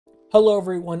Hello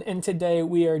everyone, and today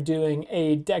we are doing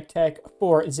a deck tech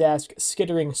for Zask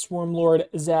Skittering Swarmlord.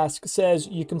 Zask says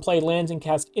you can play lands and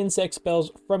cast insect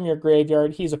spells from your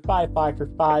graveyard. He's a 5/5 for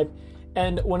 5,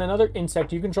 and when another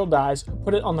insect you control dies,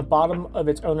 put it on the bottom of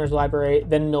its owner's library,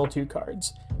 then mill 2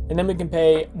 cards. And then we can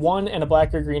pay 1 and a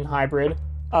black or green hybrid.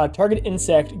 Target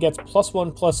insect gets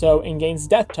 +1/+0 and gains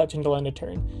Death Touch until end of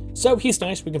turn. So he's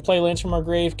nice. We can play lands from our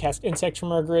grave, cast insects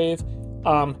from our grave.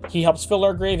 He helps fill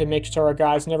our grave and makes sure our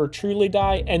guys never truly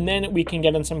die, and then we can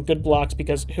get in some good blocks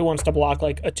because who wants to block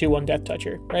like a 2/1 Death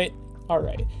Toucher, right?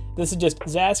 Alright, this is just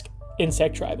Zask,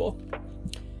 Insect Tribal.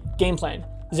 Game plan.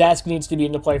 Zask needs to be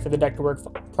into play for the deck to work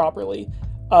properly.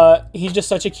 He's just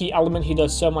such a key element. He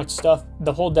does so much stuff.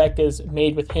 The whole deck is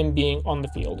made with him being on the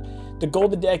field. The goal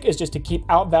of the deck is just to keep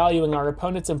outvaluing our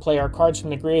opponents and play our cards from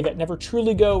the grave that never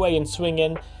truly go away and swing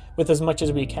in with as much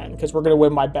as we can, because we're going to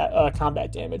win by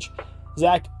combat damage.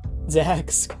 Zask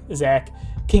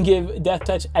can give Death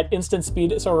Touch at instant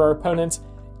speed, so our opponents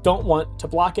don't want to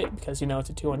block it because, you know, it's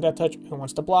a 2/1 Death Touch. Who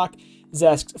wants to block?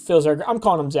 Zask fills our... I'm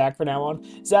calling him Zach from now on.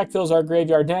 Zask fills our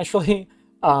graveyard naturally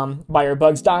by our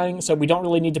bugs dying, so we don't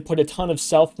really need to put a ton of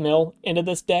self-mill into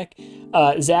this deck.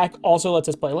 Zask also lets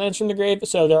us play lands from the grave,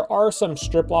 so there are some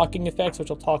strip blocking effects, which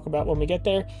I'll talk about when we get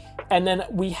there. And then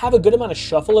we have a good amount of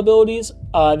shuffle abilities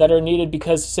that are needed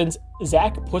because since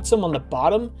Zask puts them on the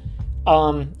bottom,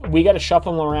 we got to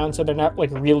shuffle them around so they're not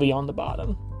like really on the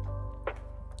bottom.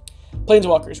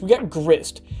 Planeswalkers, we got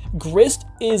Grist. Grist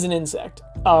is an insect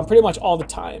pretty much all the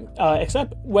time,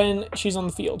 except when she's on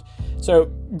the field. So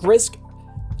Grist,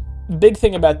 big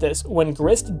thing about this, when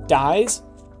Grist dies,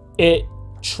 it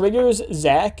triggers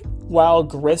Zask while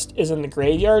Grist is in the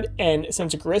graveyard, and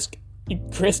since Grist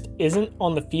isn't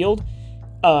on the field,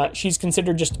 she's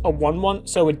considered just a 1/1,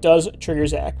 so it does trigger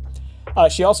Zask.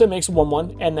 She also makes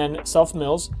 1/1 and then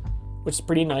self-mills, which is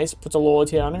pretty nice, puts a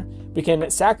loyalty on her. We can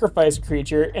sacrifice a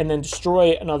creature and then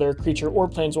destroy another creature or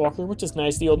planeswalker, which is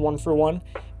nice, the old 1-for-1.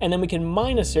 And then we can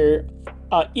minus her.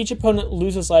 Each opponent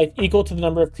loses life equal to the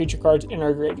number of creature cards in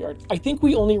our graveyard. I think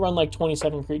we only run like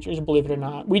 27 creatures, believe it or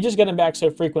not. We just get them back so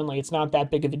frequently, it's not that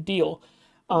big of a deal.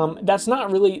 That's not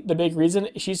really the big reason.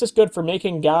 She's just good for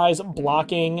making guys,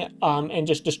 blocking, and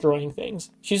just destroying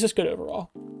things. She's just good overall.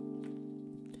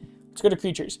 Let's go to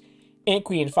creatures. Ant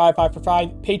Queen, 5/5 for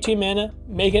 5, pay 2 mana,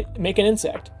 make an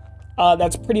insect.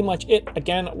 That's pretty much it.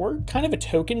 Again, we're kind of a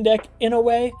token deck in a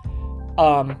way,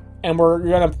 and we're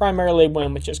going to primarily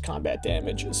win with just combat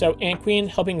damage. So Ant Queen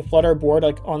helping flood our board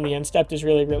like on the end step is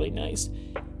really, really nice.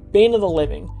 Bane of the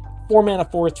Living, 4 mana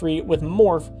 4/3 with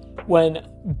Morph. When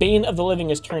Bane of the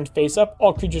Living is turned face up,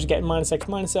 all creatures get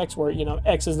 -X/-X, where, you know,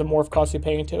 X is the Morph cost you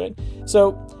pay into it.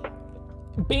 So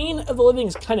Bane of the Living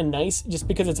is kind of nice just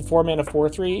because it's a 4 mana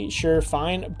 4/3, sure,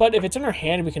 fine. But if it's in our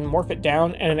hand, we can morph it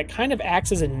down, and it kind of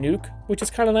acts as a nuke, which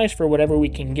is kind of nice for whatever we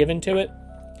can give into it.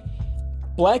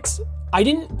 Blex, I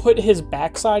didn't put his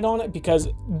backside on it because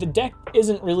the deck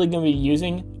isn't really going to be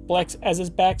using Blex as his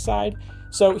backside.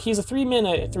 So he's a 3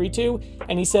 mana 3/2,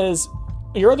 and he says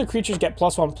your other creatures get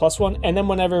 +1/+1, and then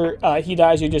whenever he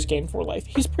dies, you just gain 4 life.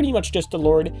 He's pretty much just a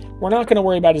lord. We're not going to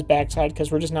worry about his backside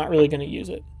because we're just not really going to use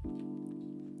it.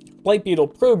 Blight Beetle,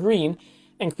 pro green,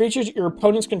 and creatures your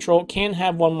opponents control can't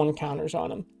have 1/1 counters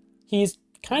on him. He's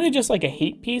kind of just like a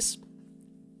hate piece.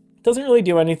 Doesn't really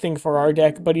do anything for our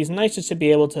deck, but he's nice just to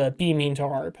be able to be mean to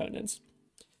our opponents.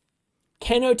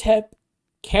 Canoptek,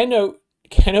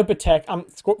 I'm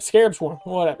Scarab Swarm,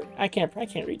 whatever. I can't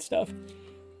read stuff.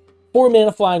 4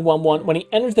 mana flying 1/1. When he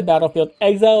enters the battlefield,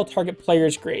 exile target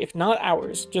player's grave, not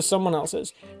ours, just someone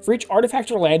else's. For each artifact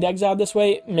or land exiled this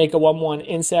way, make a 1/1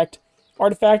 insect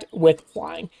artifact with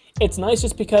flying. It's nice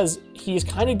just because he's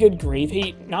kind of good grave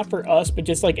hate, not for us, but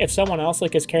just like if someone else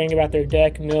like is caring about their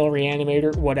deck, mill,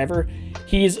 reanimator, whatever,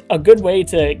 he's a good way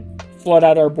to flood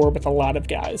out our board with a lot of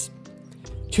guys.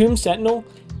 Tomb Sentinel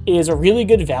is a really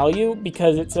good value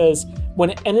because it says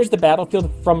when it enters the battlefield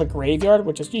from a graveyard,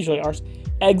 which is usually ours,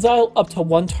 exile up to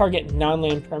 1 target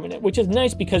non-land permanent, which is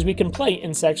nice because we can play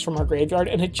insects from our graveyard,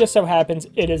 and it just so happens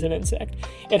it is an insect.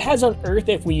 It has Unearth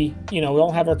if we, you know, we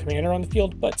don't have our commander on the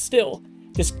field, but still,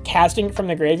 just casting from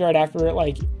the graveyard after,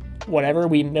 like, whatever,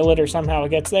 we mill it or somehow it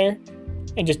gets there,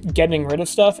 and just getting rid of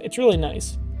stuff, it's really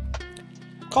nice.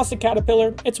 Caustic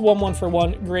Caterpillar, it's 1/1 for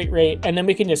 1, great rate, and then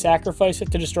we can just sacrifice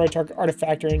it to destroy target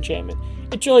artifact or enchantment.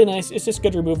 It's really nice, it's just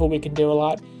good removal, we can do a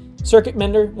lot. Circuit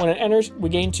Mender, when it enters, we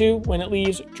gain 2. When it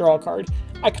leaves, draw a card.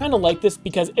 I kind of like this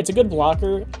because it's a good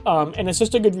blocker, and it's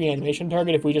just a good reanimation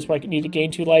target if we just like need to gain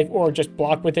 2 life or just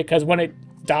block with it, because when it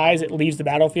dies, it leaves the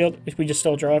battlefield if we just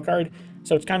still draw a card.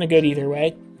 So it's kind of good either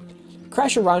way.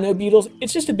 Crash of Rhino Beetles,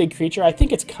 it's just a big creature. I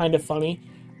think it's kind of funny.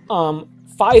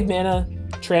 5 mana,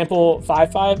 trample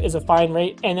 5/5 is a fine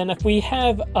rate. And then if we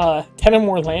have 10 or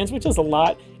more lands, which is a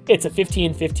lot, it's a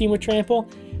 15/15 with trample.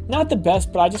 Not the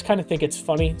best, but I just kind of think it's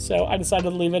funny, so I decided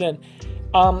to leave it in.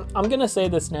 I'm going to say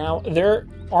this now. There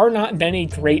are not many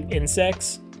great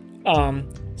insects,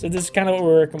 so this is kind of what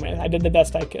we're working with. I did the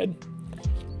best I could.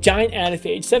 Giant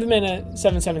Adaphage, 7 mana,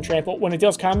 7/7 trample. When it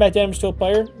deals combat damage to a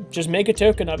player, just make a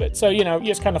token of it. So, you know, you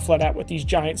just kind of flood out with these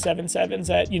giant 7/7s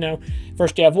that, you know,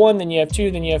 first you have 1, then you have 2,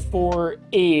 then you have 4,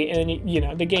 8, and then, you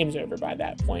know, the game's over by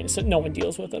that point, so no one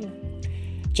deals with them.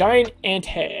 Giant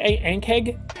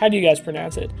Ankheg, how do you guys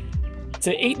pronounce it? It's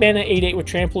an 8 mana, 8/8 with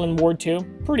trample and ward 2.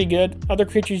 Pretty good. Other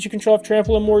creatures you control have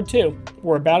trample and ward 2.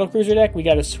 We're a battlecruiser deck. We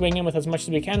got to swing in with as much as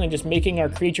we can, and just making our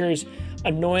creatures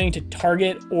annoying to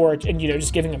target and, you know,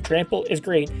 just giving them trample is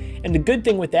great. And the good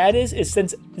thing with that is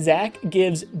since Zask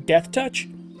gives death touch,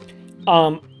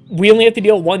 we only have to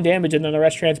deal 1 damage and then the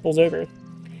rest transples over.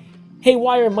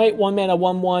 Haywire Might, 1 mana,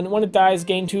 1/1. When it dies,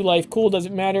 gain 2 life. Cool,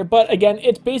 doesn't matter. But again,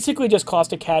 it's basically just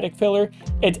cost a Caddick filler.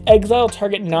 It's exile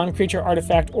target non-creature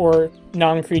artifact or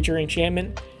non-creature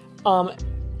enchantment.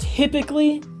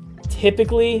 Typically,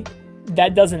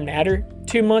 that doesn't matter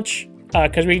too much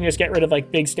because we can just get rid of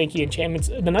like big stinky enchantments.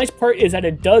 The nice part is that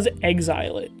it does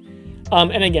exile it.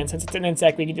 And again, since it's an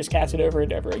insect, we can just cast it over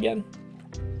and over again.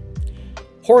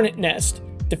 Hornet Nest.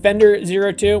 Defender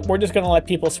 0/2, we're just going to let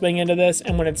people swing into this,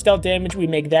 and when it's dealt damage, we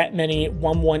make that many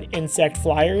 1/1 insect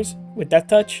flyers with Death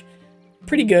Touch.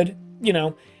 Pretty good, you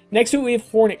know. Next to it, we have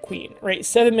Hornet Queen, right?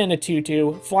 7 mana,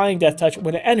 2/2, flying Death Touch.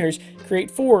 When it enters, create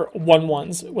 4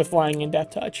 1/1s with flying and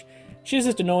Death Touch. She's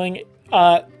just annoying.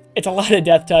 It's a lot of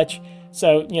Death Touch,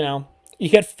 so, you know, you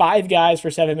get 5 guys for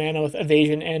 7 mana with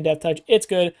evasion and Death Touch. It's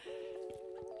good.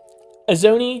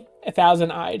 Azoni,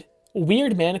 1,000-eyed.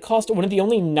 Weird mana cost, one of the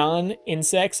only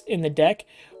non-insects in the deck.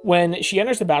 When she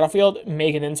enters the battlefield,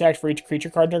 make an insect for each creature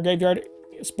card in our graveyard.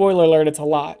 Spoiler alert, it's a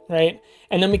lot, right?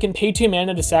 And then we can pay 2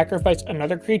 mana to sacrifice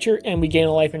another creature, and we gain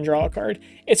a life and draw a card.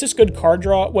 It's just good card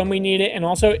draw when we need it, and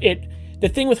also the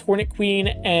thing with Hornet Queen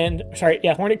and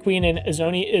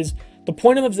Azoni is the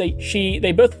point of them is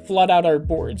they both flood out our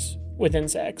boards with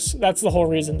insects. That's the whole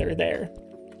reason they're there.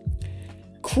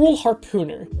 Cruel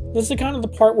Harpooner. This is kind of the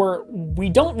part where we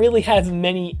don't really have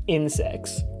many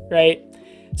insects, right?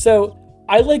 So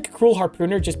I like Cruel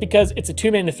Harpooner just because it's a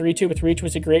 2 mana 3/2 with reach,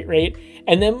 which is a great rate.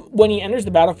 And then when he enters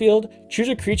the battlefield, choose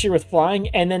a creature with flying,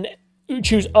 and then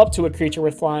choose up to a creature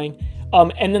with flying,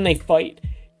 and then they fight.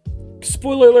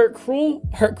 Spoiler alert, Cruel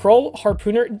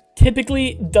Harpooner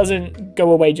typically doesn't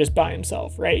go away just by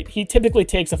himself, right? He typically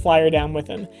takes a flyer down with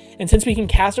him. And since we can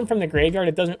cast him from the graveyard,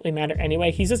 it doesn't really matter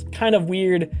anyway. He's just kind of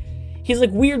weird. He's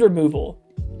like weird removal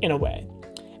in a way.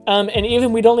 And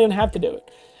even we don't even have to do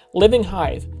it. Living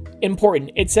Hive,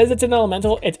 important. It says it's an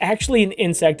elemental. It's actually an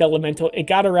insect elemental. It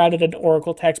got errated in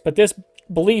Oracle text, but this,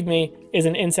 believe me, is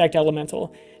an insect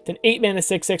elemental. It's an 8 mana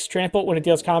 6/6 trample. When it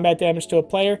deals combat damage to a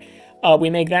player, we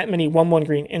make that many 1/1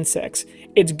 green insects.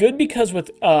 It's good because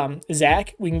with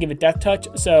Zask, we can give it Death Touch,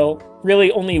 so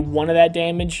really only 1 of that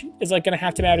damage is like going to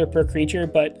have to matter per creature,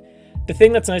 but the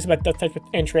thing that's nice about Death Touch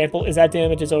and Trample is that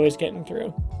damage is always getting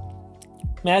through.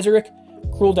 Mazarek,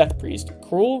 Cruel Death Priest.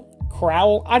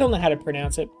 Crowl, I don't know how to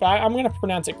pronounce it, but I'm going to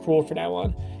pronounce it Cruel from now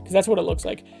on, because that's what it looks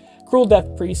like. Cruel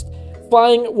Death Priest.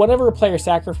 Flying, whenever a player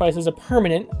sacrifices a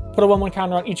permanent, put a 1/1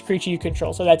 counter on each creature you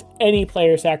control. So that's any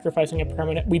player sacrificing a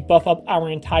permanent. We buff up our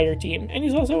entire team. And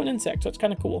he's also an insect, so it's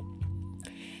kind of cool.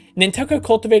 Nantucket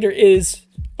Cultivator is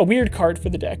a weird card for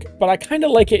the deck, but I kind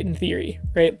of like it in theory,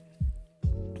 right?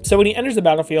 So when he enters the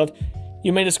battlefield,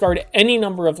 you may discard any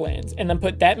number of lands, and then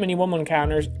put that many 1/1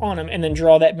 counters on him, and then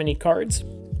draw that many cards.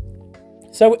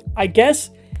 So I guess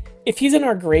if he's in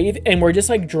our grave, and we're just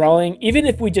like drawing, even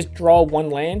if we just draw 1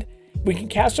 land, we can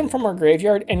cast him from our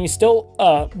graveyard, and he's still,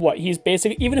 he's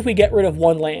basically, even if we get rid of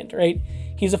 1 land, right?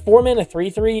 He's a 4 mana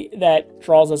 3/3 that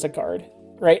draws us a card,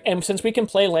 right? And since we can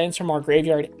play lands from our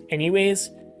graveyard anyways,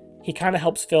 he kind of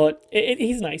helps fill it.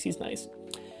 He's nice, he's nice.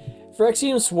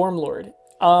 Phyrexian Swarmlord.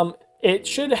 It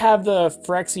should have the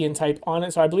Phyrexian type on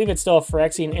it, so I believe it's still a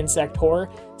Phyrexian Insect Horror.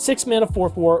 6 mana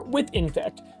 4/4 with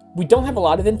Infect. We don't have a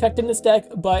lot of Infect in this deck,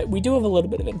 but we do have a little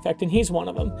bit of Infect, and he's one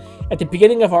of them. At the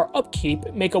beginning of our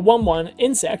upkeep, make a 1/1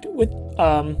 insect with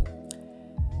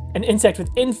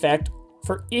Infect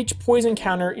for each poison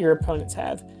counter your opponents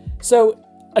have. So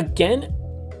again,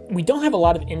 we don't have a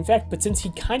lot of Infect, but since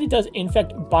he kind of does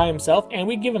Infect by himself, and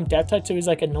we give him Death Touch, so he's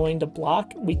like annoying to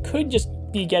block, we could just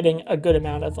be getting a good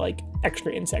amount of like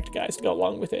extra insect guys to go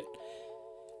along with it.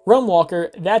 Realm Walker,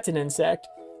 that's an insect.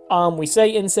 We say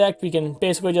insect, we can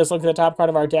basically just look at the top card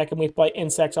of our deck and we play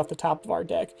insects off the top of our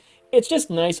deck. it's just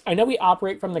nice. I know we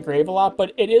operate from the grave a lot,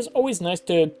 but it is always nice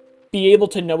to be able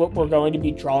to know what we're going to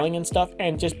be drawing and stuff,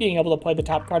 and just being able to play the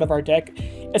top card of our deck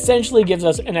essentially gives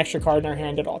us an extra card in our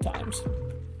hand at all times.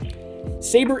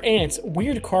 Saber Ants,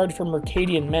 weird card from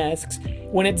Mercadian Masks.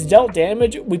 When it's dealt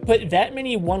damage, we put that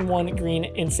many 1/1 green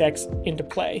insects into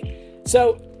play.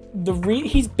 So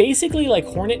he's basically like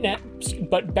Hornet Nets,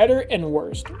 but better and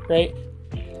worse, right?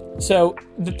 So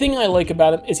the thing I like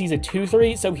about him is he's a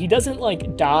 2/3, so he doesn't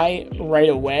like die right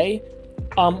away.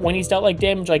 When he's dealt like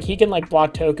damage, like he can like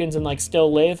block tokens and like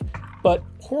still live, but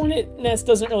Hornet Nest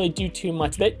doesn't really do too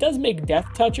much. That does make Death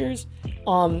Touchers.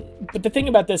 But the thing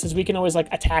about this is we can always like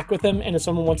attack with him, and if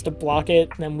someone wants to block it,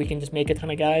 then we can just make a ton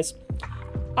of guys.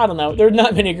 I don't know. There are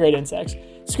not many great insects.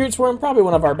 Scroot Swarm, probably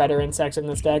one of our better insects in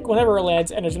this deck. Whenever a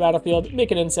Lance enters the battlefield,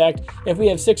 make an insect. If we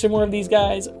have 6 or more of these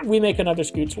guys, we make another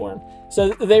Scroot Swarm. So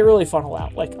they really funnel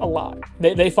out, like, a lot.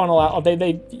 They funnel out.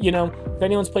 They you know, if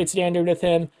anyone's played Standard with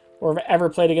him, or have ever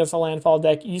played against a Landfall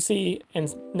deck, you see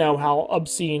and know how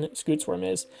obscene Scroot Swarm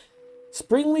is.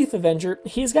 Springleaf Avenger,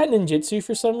 he's got ninjutsu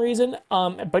for some reason,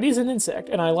 but he's an insect,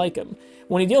 and I like him.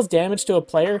 When he deals damage to a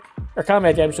player, or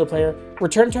combat damage to a player,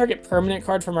 return target permanent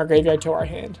card from our graveyard to our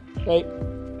hand, right?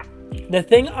 The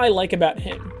thing I like about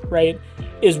him, right,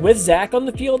 is with Zask on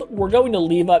the field, we're going to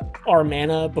leave up our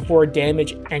mana before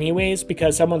damage anyways,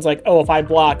 because someone's like, oh, if I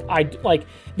block,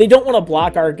 they don't want to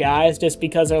block our guys just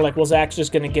because they're like, well, Zask's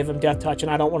just going to give him Death Touch,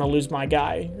 and I don't want to lose my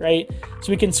guy, right?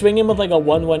 So we can swing him with like a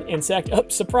 1/1 insect. Oh,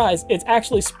 surprise, it's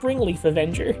actually Springleaf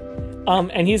Avenger.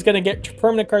 And he's going to get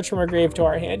permanent cards from our grave to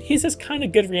our hand. He's just kind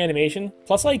of good reanimation,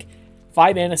 plus like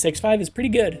 5 mana, 6/5 is pretty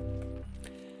good.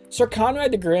 Sir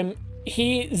Conrad the Grim,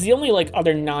 he's the only like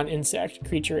other non-insect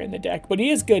creature in the deck, but he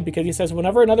is good because he says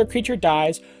whenever another creature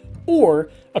dies or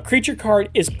a creature card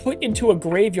is put into a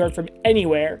graveyard from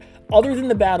anywhere other than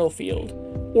the battlefield,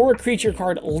 or a creature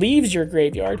card leaves your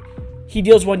graveyard, he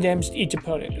deals 1 damage to each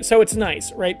opponent. So it's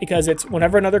nice, right? Because it's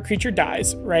whenever another creature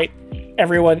dies, right?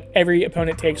 Every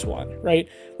opponent takes 1, right?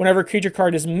 Whenever a creature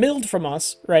card is milled from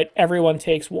us, right? Everyone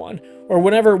takes 1. Or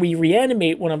whenever we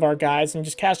reanimate one of our guys and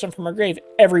just cast them from our grave,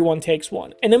 everyone takes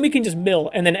 1. And then we can just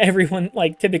mill, and then everyone,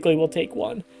 like, typically will take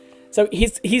 1. So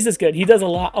he's just good. He does a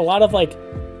lot of, like,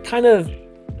 kind of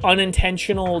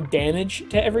unintentional damage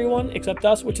to everyone except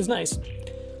us, which is nice.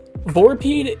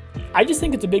 Vorpede, I just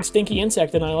think it's a big stinky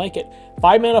insect and I like it.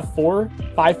 5 mana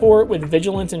 5/4 with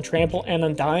Vigilance and Trample and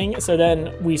Undying. So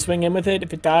then we swing in with it.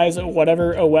 If it dies,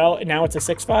 whatever, oh well. And now it's a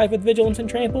 6/5 with Vigilance and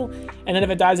Trample. And then if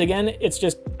it dies again, it's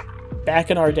just back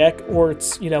in our deck, or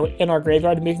it's, you know, in our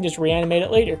graveyard, and we can just reanimate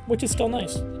it later, which is still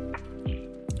nice.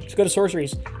 Let's go to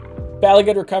sorceries.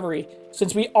 Balagad Recovery.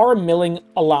 Since we are milling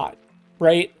a lot,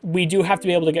 right, we do have to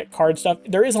be able to get card stuff.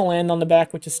 There is a land on the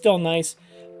back, which is still nice.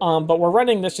 But we're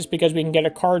running this just because we can get a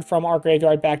card from our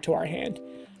graveyard back to our hand.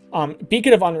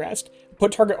 Beacon of Unrest.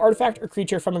 Put target artifact or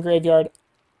creature from a graveyard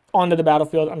onto the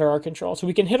battlefield under our control. So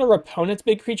we can hit our opponent's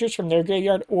big creatures from their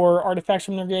graveyard, or artifacts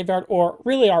from their graveyard, or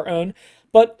really our own.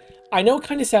 But I know it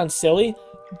kind of sounds silly,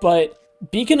 but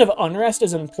Beacon of Unrest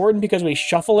is important because we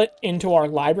shuffle it into our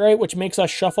library, which makes us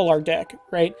shuffle our deck,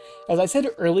 right? As I said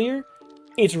earlier,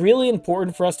 it's really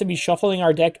important for us to be shuffling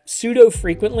our deck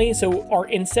pseudo-frequently, so our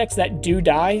insects that do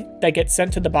die, that get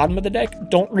sent to the bottom of the deck,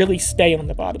 don't really stay on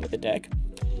the bottom of the deck.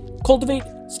 Cultivate,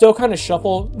 still kind of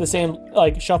shuffle the same,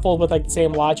 like, shuffle with, like, the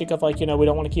same logic of, like, you know, we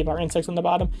don't want to keep our insects on the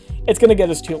bottom. It's going to get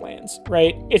us 2 lands,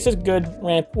 right? It's just good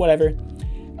ramp, whatever.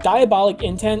 Diabolic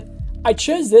Intent, I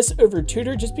chose this over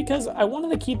Tutor just because I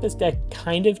wanted to keep this deck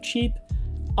kind of cheap.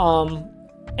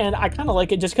 And I kind of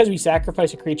like it just because we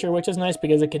sacrifice a creature, which is nice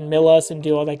because it can mill us and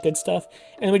do all that good stuff.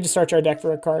 And then we just search our deck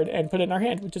for a card and put it in our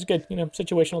hand, which is good, you know,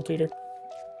 situational Tutor.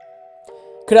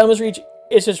 Kodama's Reach,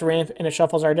 it's just ramp and it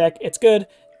shuffles our deck. It's good.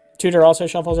 Tutor also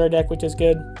shuffles our deck, which is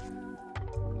good.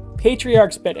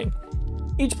 Patriarch's Bidding.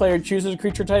 Each player chooses a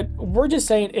creature type. We're just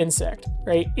saying insect,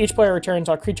 right? Each player returns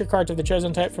a creature card to the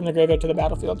chosen type from the graveyard to the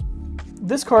battlefield.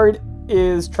 This card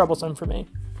is troublesome for me.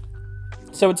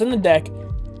 So it's in the deck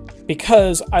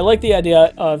because I like the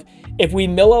idea of if we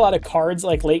mill a lot of cards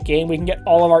like late game, we can get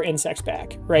all of our insects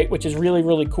back, right? Which is really,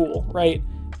 really cool, right?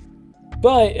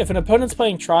 But if an opponent's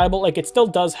playing tribal, like, it still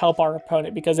does help our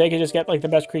opponent because they can just get like the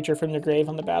best creature from their grave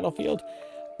on the battlefield.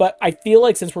 But I feel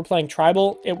like since we're playing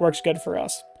tribal, it works good for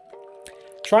us.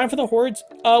 Triumph of the Hordes,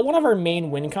 one of our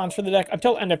main win cons for the deck.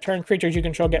 Until end of turn, creatures you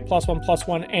control get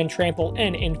 +1/+1 and trample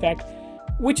and infect,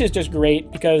 which is just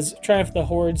great because Triumph of the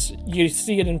Hordes, you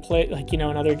see it in play, like, you know,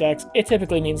 in other decks. It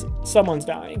typically means someone's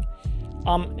dying,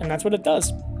 and that's what it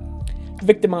does.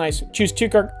 Victimize. Choose 2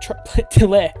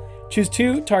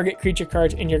 target creature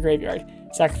cards in your graveyard.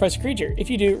 Sacrifice a creature. If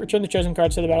you do, return the chosen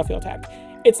cards to the battlefield tapped.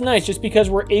 it's nice just because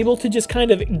we're able to just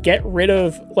kind of get rid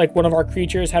of like one of our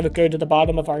creatures, have it go to the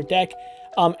bottom of our deck,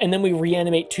 and then we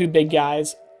reanimate 2 big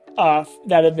guys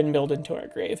that have been milled into our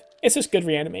grave. It's just good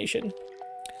reanimation.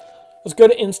 Let's go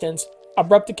to instants.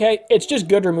 Abrupt Decay, it's just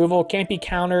good removal, can't be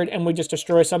countered, and we just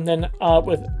destroy something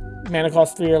with mana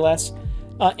cost 3 or less.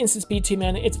 Instant speed 2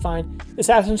 mana, it's fine.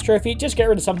 Assassin's Trophy, just get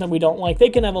rid of something we don't like. They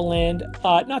can have a land,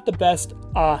 not the best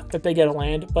that they get a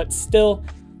land, but still,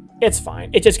 it's fine.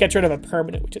 It just gets rid of a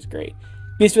permanent, which is great.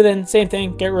 Beast Within, same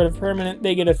thing, get rid of permanent,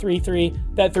 they get a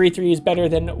 3/3. That 3/3 is better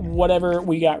than whatever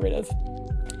we got rid of.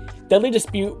 Deadly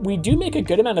Dispute, we do make a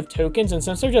good amount of tokens, and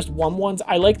since they're just 1/1s,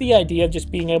 I like the idea of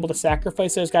just being able to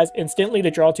sacrifice those guys instantly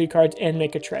to draw 2 cards and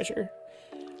make a treasure.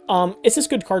 It's just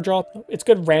good card draw. It's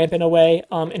good ramp in a way,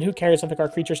 and who cares if our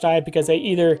creatures die, because they're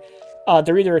either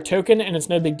a token and it's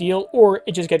no big deal, or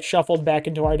it just gets shuffled back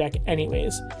into our deck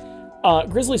anyways.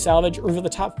 Grisly Salvage, reveal the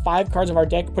top 5 cards of our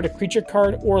deck, put a creature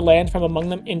card or land from among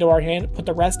them into our hand, put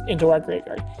the rest into our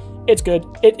graveyard. It's good.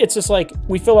 It's just like,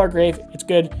 we fill our grave, it's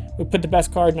good. We put the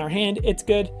best card in our hand, it's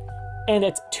good. And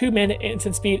it's 2 mana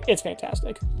instant speed, it's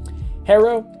fantastic.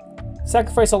 Harrow,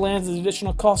 sacrifice a land as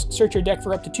additional cost, search your deck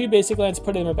for up to 2 basic lands,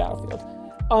 put it in a battlefield.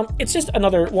 It's just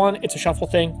another, 1, it's a shuffle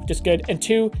thing, just good. And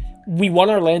 2, we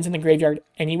want our lands in the graveyard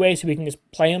anyway, so we can just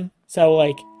play them. So,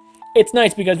 like, it's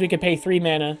nice because we could pay 3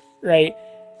 mana, right?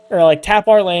 Or, like, tap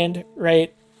our land,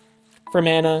 right, for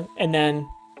mana, and then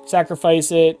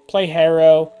sacrifice it, play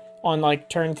Harrow on, like,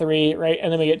 turn 3, right?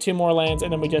 And then we get 2 more lands,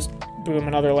 and then we just boom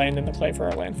another land into play for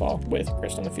our landfall with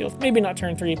Grist on the field. Maybe not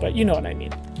turn 3, but you know what I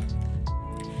mean.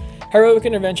 Heroic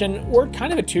Intervention, we're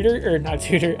kind of a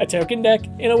token deck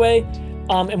in a way.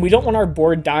 And we don't want our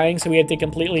board dying, so we have to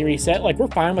completely reset. Like, we're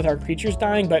fine with our creatures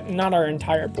dying, but not our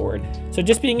entire board. So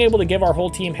just being able to give our whole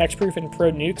team hexproof and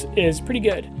pro nukes is pretty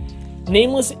good.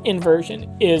 Nameless Inversion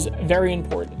is very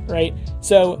important, right?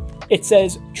 So it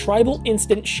says Tribal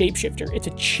Instant Shapeshifter. It's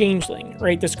a changeling,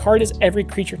 right? This card is every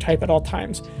creature type at all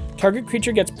times. Target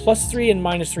creature gets +3 and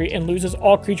 -3 and loses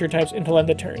all creature types until end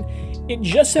of turn. It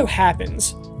just so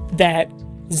happens that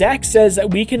Zask says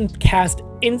that we can cast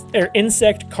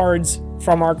insect cards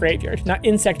from our graveyard. Not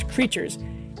insect creatures,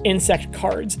 insect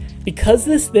cards. Because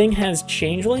this thing has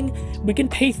Changeling, we can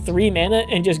pay 3 mana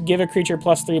and just give a creature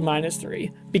 +3,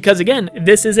 -3. Because again,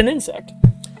 this is an insect.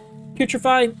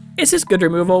 Putrefy, it's just good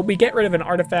removal. We get rid of an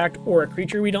artifact or a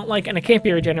creature we don't like, and it can't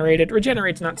be regenerated.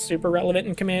 Regenerate's not super relevant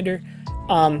in Commander,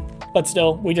 but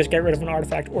still, we just get rid of an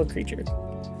artifact or creature.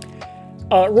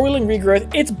 Roiling Regrowth,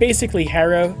 it's basically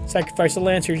Harrow. Sacrifice a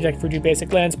land, search your deck for 2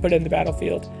 basic lands, put it in the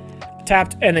battlefield.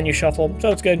 Tapped, and then you shuffle, so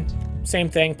it's good. Same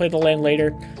thing, play the land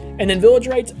later. And then Village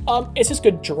Rites, it's just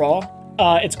good draw.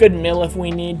 It's good mill if we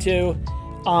need to,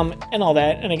 and all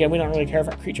that. And again, we don't really care if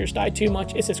our creatures die too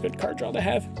much. It's just good card draw to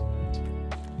have.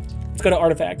 Let's go to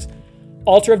Artifacts.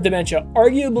 Altar of Dementia,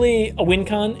 arguably a win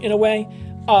con in a way.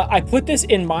 I put this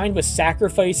in mind with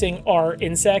sacrificing our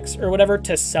insects or whatever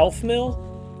to self-mill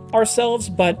ourselves,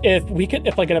 but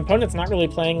if like an opponent's not really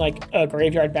playing like a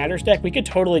graveyard batters deck, we could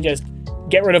totally just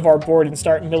get rid of our board and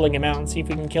start milling him out and see if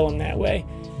we can kill him that way.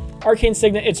 Arcane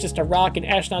Signet, it's just a rock. In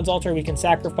Ashnod's Altar, we can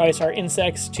sacrifice our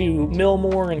insects to mill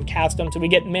more and cast them, so we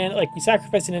get mana. Like, we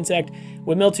sacrifice an insect,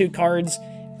 we mill 2 cards,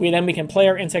 then we can play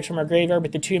our insects from our graveyard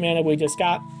with the 2 mana we just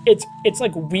got. It's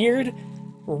like weird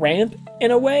ramp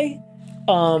in a way.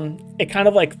 It kind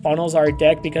of like funnels our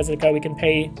deck because like,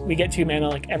 we get 2 mana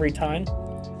like every time.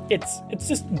 It's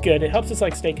just good. It helps us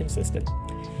like stay consistent.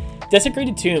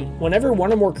 Desecrated Tomb. Whenever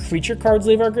 1 or more creature cards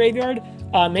leave our graveyard,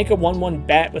 make a 1/1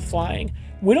 bat with flying.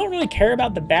 We don't really care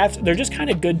about the bats. They're just kind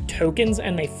of good tokens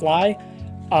and they fly,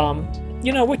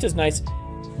 you know, which is nice.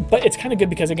 But it's kind of good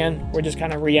because, again, we're just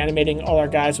kind of reanimating all our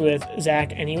guys with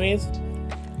Zask anyways.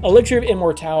 Elixir of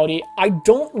Immortality. I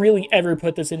don't really ever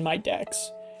put this in my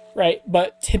decks, right?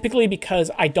 But typically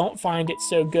because I don't find it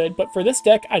so good. But for this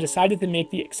deck, I decided to make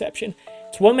the exception.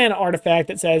 It's 1 mana artifact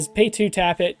that says pay 2,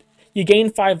 tap it. You gain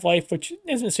 5 life, which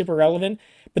isn't super relevant.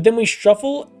 But then we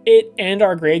shuffle it and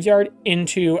our graveyard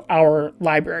into our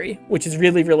library, which is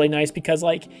really, really nice because,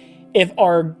 like, if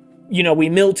our, you know, we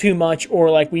mill too much or,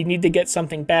 like, we need to get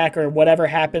something back or whatever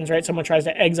happens, right? Someone tries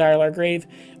to exile our grave.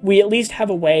 We at least have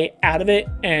a way out of it,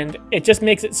 and it just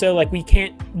makes it so, like, we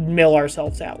can't mill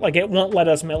ourselves out. Like, it won't let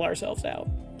us mill ourselves out.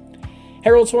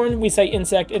 Herald's Horn, we say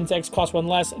insect. Insects cost 1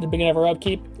 less at the beginning of our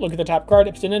upkeep. Look at the top card.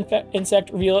 If it's an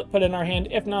insect, reveal it, put it in our hand.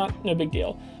 If not, no big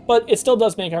deal. But it still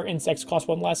does make our insects cost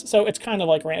 1 less, so it's kind of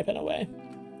like ramp in a way.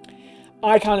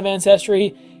 Icon of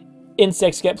Ancestry,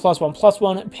 insects get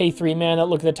 +1/+1, pay 3 mana.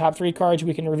 Look at the top 3 cards.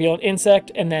 We can reveal an insect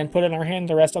and then put it in our hand,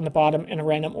 the rest on the bottom in a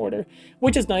random order,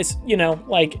 which is nice. You know,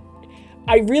 like,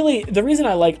 the reason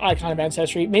I like Icon of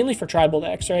Ancestry, mainly for tribal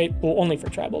decks, right? Well, only for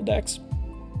tribal decks,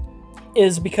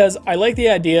 is because I like the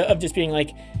idea of just being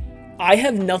like, I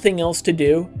have nothing else to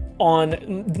do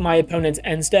on my opponent's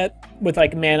end step with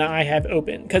like mana I have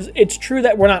open. Because it's true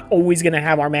that we're not always going to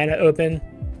have our mana open,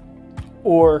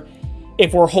 or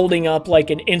if we're holding up like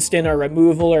an instant or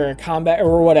removal or a combat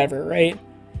or whatever, right?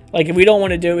 Like if we don't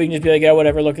want to do it, we can just be like, oh,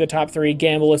 whatever, look at the top 3,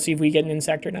 gamble, let's see if we get an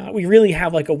insect or not. We really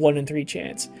have like a 1 in 3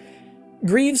 chance.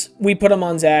 Greaves, we put him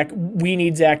on Zack. We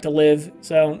need Zack to live,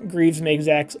 so Greaves make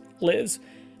Zack lives.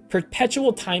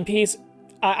 Perpetual Timepiece,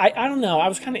 I don't know. I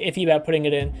was kind of iffy about putting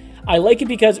it in. I like it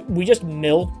because we just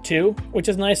mill 2, which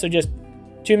is nice. So just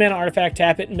 2 mana artifact,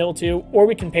 tap it, mill 2, or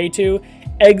we can pay 2,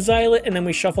 exile it, and then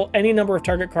we shuffle any number of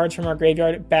target cards from our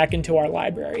graveyard back into our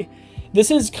library.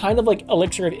 This is kind of like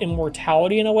Elixir of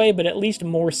Immortality in a way, but at least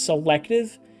more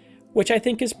selective, which I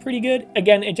think is pretty good.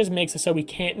 Again, it just makes it so we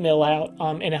can't mill out,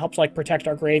 and it helps like protect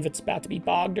our grave if it's about to be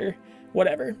bogged or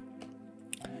whatever.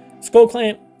 Skull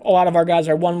Clamp, a lot of our guys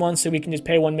are 1/1, so we can just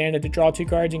pay 1 mana to draw 2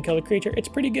 cards and kill the creature. It's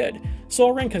pretty good.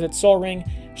 Soul Ring, because it's Soul Ring.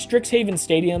 Strixhaven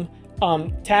Stadium,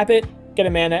 tap it, get a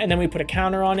mana, and then we put a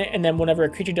counter on it, and then whenever a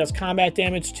creature does combat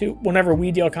damage to, whenever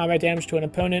we deal combat damage to an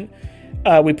opponent,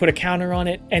 we put a counter on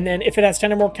it, and then if it has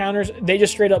 10 or more counters, they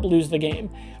just straight up lose the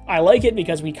game. I like it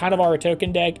because we kind of are a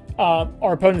token deck.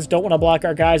 Our opponents don't want to block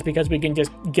our guys because we can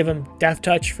just give them Death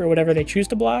Touch for whatever they choose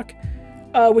to block,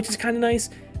 which is kind of nice.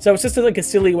 So it's just like a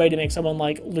silly way to make someone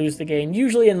like lose the game.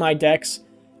 Usually in my decks,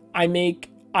 I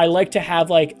like to have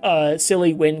like a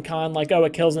silly win con, like, oh,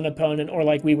 it kills an opponent, or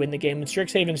like we win the game. And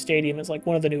Strixhaven Stadium is like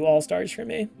one of the new all-stars for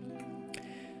me.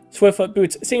 Swiftfoot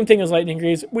Boots, same thing as Lightning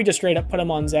Greaves. We just straight up put him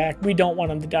on Zack. We don't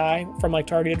want him to die from like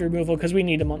targeted removal because we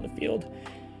need him on the field.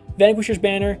 Vanquisher's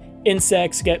Banner,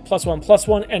 insects get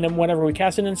 +1/+1, and then whenever we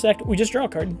cast an insect, we just draw a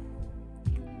card.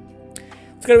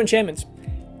 Let's go to enchantments.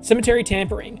 Cemetery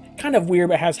Tampering, kind of weird,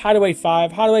 but has Hideaway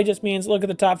 5. Hideaway just means look at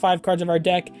the top 5 cards of our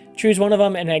deck, choose one of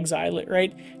them, and exile it,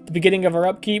 right? At the beginning of our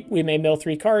upkeep, we may mill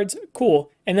 3 cards. Cool.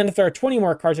 And then if there are 20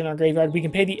 more cards in our graveyard, we can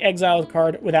pay the exiled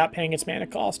card without paying its mana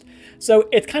cost. So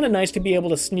it's kind of nice to be able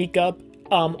to sneak up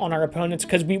on our opponents,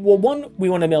 because we want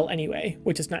to mill anyway,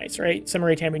 which is nice, right?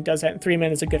 Cemetery Tampering does that, and 3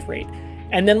 mana is a good rate.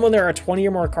 And then when there are 20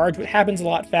 or more cards, it happens a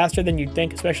lot faster than you'd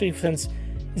think, especially since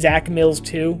Zack mills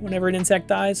 2 whenever an insect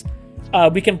dies.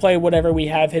 We can play whatever we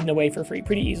have hidden away for free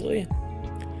pretty easily.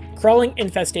 Crawling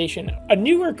Infestation, a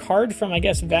newer card from, I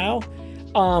guess, Val.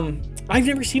 I've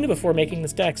never seen it before making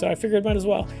this deck, so I figured might as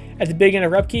well. At the beginning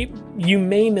of upkeep, you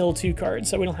may mill 2 cards,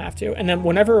 so we don't have to. And then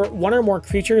whenever 1 or more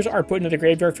creatures are put into the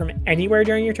graveyard from anywhere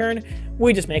during your turn,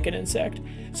 we just make an insect.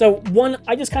 So 1,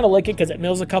 I just kind of like it because it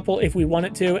mills a couple if we want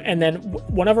it to, and then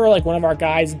whenever like one of our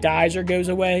guys dies or goes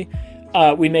away,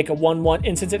 we make a 1/1,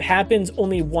 and since it happens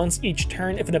only once each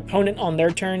turn, if an opponent on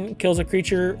their turn kills a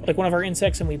creature, like one of our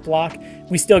insects, and we block,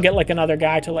 we still get like another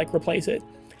guy to like replace it.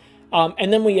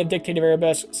 And then we have Dictative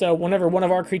Erebus, so whenever one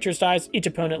of our creatures dies, each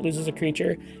opponent loses a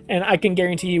creature, and I can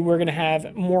guarantee you we're going to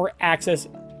have more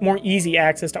easy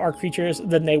access to our creatures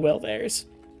than they will theirs.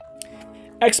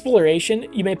 Exploration,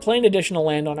 you may play an additional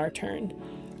land on our turn,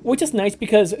 which is nice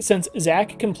because since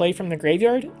Zack can play from the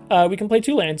graveyard, we can play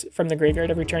 2 lands from the graveyard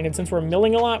every turn, and since we're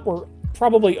milling a lot, we're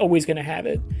probably always going to have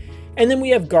it. And then we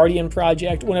have Guardian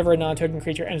Project. Whenever a non-token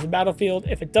creature enters the battlefield,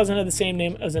 if it doesn't have the same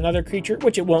name as another creature,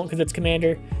 which it won't because it's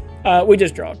Commander, we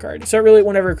just draw a card. So really,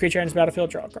 whenever a creature enters the battlefield,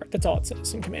 draw a card. That's all it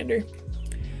says in Commander.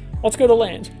 Let's go to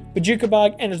lands. Bojuka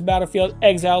Bog enters the battlefield,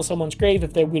 exile someone's grave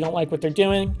if we don't like what they're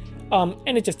doing.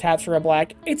 And it just taps for a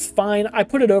black. It's fine. I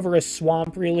put it over a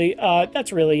swamp, really.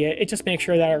 That's really it. It just makes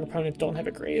sure that our opponents don't have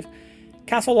a grave.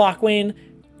 Castle Lochwain,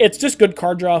 it's just good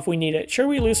card draw if we need it. Sure,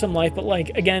 we lose some life, but like,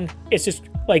 again, it's just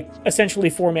like essentially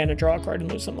 4 mana draw a card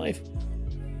and lose some life.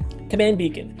 Command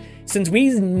Beacon. Since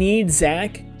we need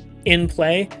Zack in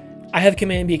play, I have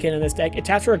Command Beacon in this deck. It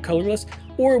taps for a colorless,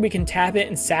 or we can tap it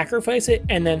and sacrifice it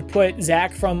and then put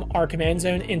Zack from our command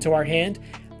zone into our hand.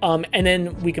 And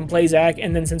then we can play Zack,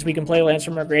 and then since we can play lands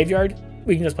from our graveyard,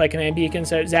 we can just play Command Beacon,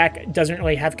 so Zack doesn't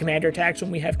really have commander attacks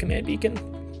when we have Command Beacon.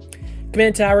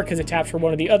 Command Tower, because it taps for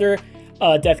one or the other.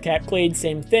 Deathcap Glade,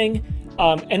 same thing.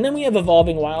 And then we have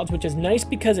Evolving Wilds, which is nice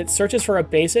because it searches for a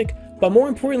basic, but more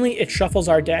importantly, it shuffles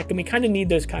our deck, and we kind of need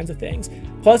those kinds of things.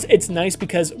 Plus, it's nice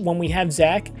because when we have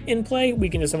Zack in play, we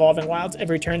can just Evolving Wilds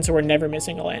every turn, so we're never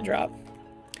missing a land drop.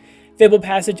 Fabled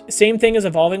Passage, same thing as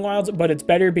Evolving Wilds, but it's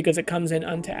better because it comes in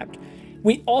untapped.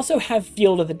 We also have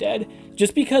Field of the Dead.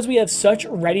 Just because we have such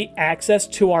ready access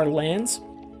to our lands,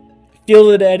 Field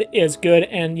of the Dead is good,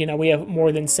 and you know, we have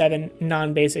more than 7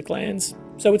 non-basic lands,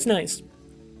 so it's nice.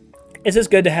 It's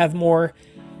just good to have more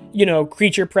you know,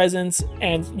 creature presence,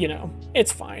 and, you know,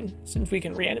 it's fine since we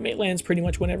can reanimate lands pretty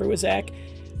much whenever with Zack.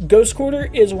 Ghost Quarter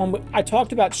is one I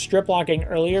talked about strip locking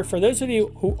earlier. For those of you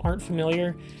who aren't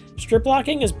familiar, strip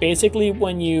locking is basically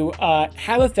when you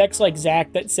have effects like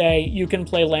Zack that say you can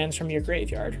play lands from your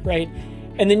graveyard, right?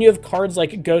 And then you have cards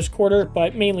like Ghost Quarter,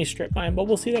 but mainly Strip Mine, but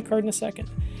we'll see that card in a second.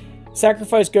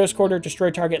 Sacrifice Ghost Quarter,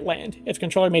 destroy target land. Its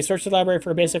controller may search the library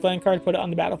for a basic land card, put it on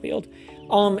the battlefield.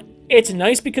 It's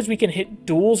nice because we can hit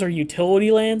duels or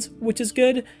utility lands, which is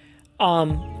good.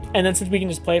 And then since we can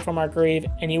just play it from our grave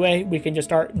anyway, we can just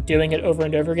start doing it over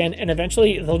and over again, and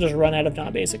eventually they'll just run out of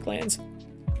non-basic lands.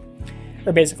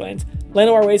 Or basic lands.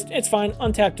 Llanowar Waste, it's fine.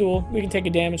 Untapped duel. We can take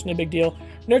a damage, no big deal.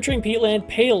 Nurturing Peatland,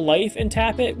 pay a life and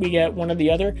tap it. We get one or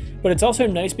the other. But it's also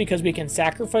nice because we can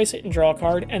sacrifice it and draw a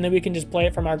card, and then we can just play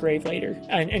it from our grave later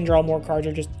and draw more cards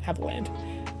or just have a land.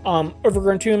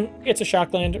 Overgrown Tomb, it's a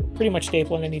shock land, pretty much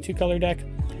staple in any 2-color deck.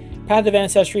 Path of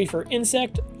Ancestry for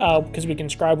Insect, because we can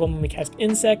scribe one when we cast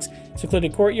insects.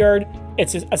 Secluded Courtyard,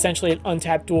 it's essentially an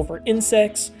untapped duel for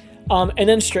insects. And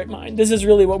then Strip Mine. This is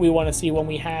really what we want to see when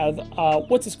we have,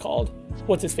 what's this called?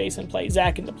 What's his face in play?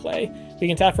 Zack into play. We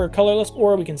can tap for a colorless,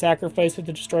 or we can sacrifice it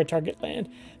to destroy target land.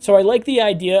 So I like the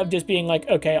idea of just being like,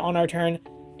 okay, on our turn,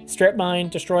 Strip Mine,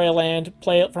 destroy a land,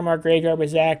 play it from our graveyard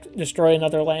with Zack, destroy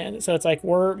another land. So it's like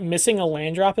we're missing a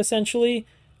land drop essentially,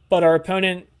 but our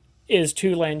opponent is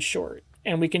 2 lands short.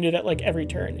 And we can do that like every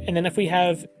turn. And then if we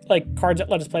have like cards that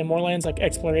let us play more lands, like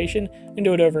Exploration, we can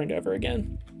do it over and over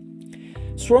again.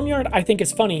 Swarmyard, I think,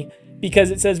 is funny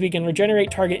because it says we can regenerate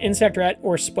target insect, rat,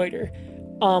 or spider.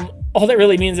 All that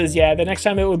really means is, yeah, the next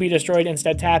time it will be destroyed,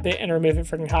 instead tap it and remove it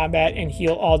from combat and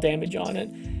heal all damage on it.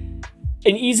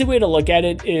 An easy way to look at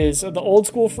it is the old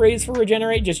school phrase for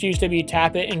regenerate just used to be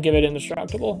tap it and give it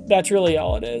indestructible. That's really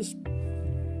all it is.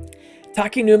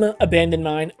 Takenuma, Abandoned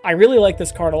Mine. I really like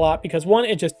this card a lot because, one,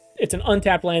 it's an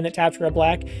untapped land that taps for a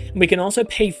black. And we can also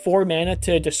pay 4 mana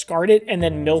to discard it and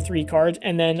then mill 3 cards,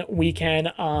 and then we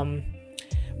can,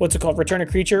 return a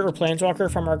creature or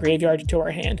planeswalker from our graveyard to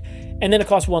our hand. And then it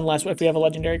costs 1 less if we have a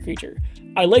legendary creature.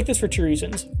 I like this for 2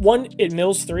 reasons. 1, it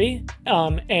mills 3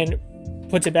 and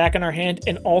puts it back in our hand,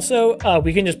 and also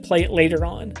we can just play it later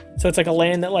on. So it's like a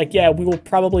land that, like, yeah, we will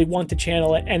probably want to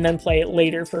channel it and then play it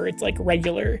later for its like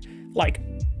regular like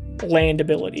land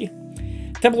ability.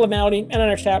 Temple of Malady, and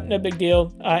enters tap, no big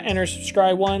deal. Enters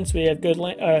scry 1, so we have good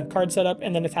card setup,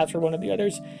 and then it taps for one of the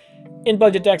others. In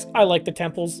budget decks, I like the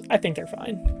temples. I think they're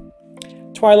fine.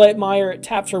 Twilight Mire,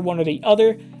 taps for one or the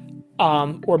other,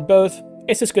 or both.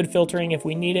 It's just good filtering if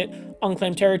we need it.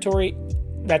 Unclaimed Territory,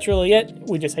 that's really it.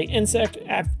 We just say insect,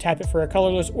 tap it for a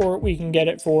colorless, or we can get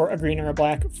it for a green or a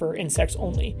black for insects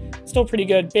only. Still pretty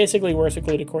good. Basically, we're a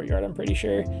Secluded Courtyard, I'm pretty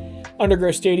sure.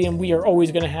 Undergrowth Stadium, we are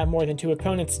always going to have more than 2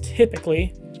 opponents,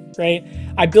 typically, right?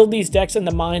 I build these decks in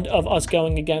the mind of us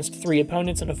going against 3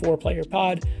 opponents in a 4-player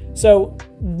pod, so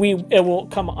it will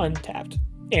come untapped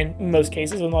in most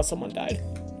cases unless someone died.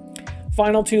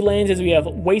 Final 2 lanes is we have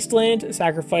Wasteland,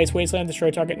 sacrifice Wasteland, destroy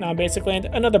target non-basic land.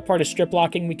 Another part of strip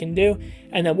blocking we can do.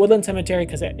 And then Woodland Cemetery,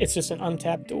 because it's just an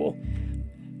untapped duel.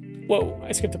 Whoa,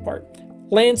 I skipped a part.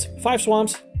 Lands, 5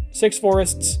 swamps, 6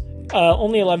 forests,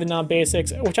 only 11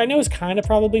 non-basics, which I know is kind of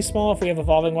probably small if we have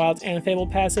Evolving Wilds and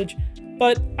Fabled Passage,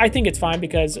 but I think it's fine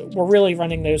because we're really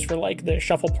running those for like the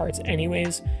shuffle parts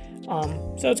anyways,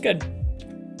 so it's good.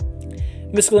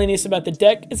 Miscellaneous about the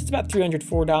deck is it's about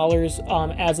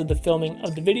 $304 as of the filming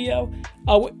of the video,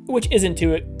 which isn't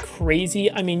too crazy.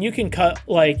 I mean, you can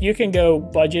go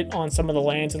budget on some of the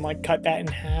lands and like cut that in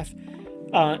half.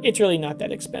 It's really not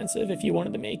that expensive if you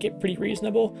wanted to make it pretty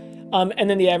reasonable. And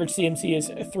then the average CMC is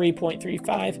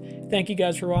 3.35. Thank you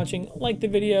guys for watching. Like the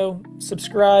video,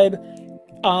 subscribe,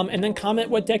 and then comment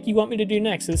what deck you want me to do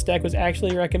next. This deck was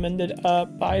actually recommended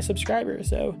by a subscriber,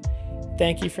 so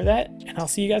thank you for that, and I'll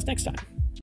see you guys next time.